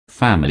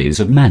Families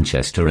of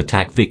Manchester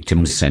attack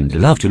victims send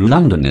love to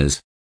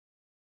Londoners.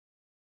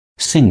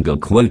 Single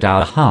quote: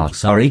 our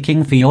hearts are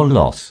aching for your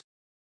loss.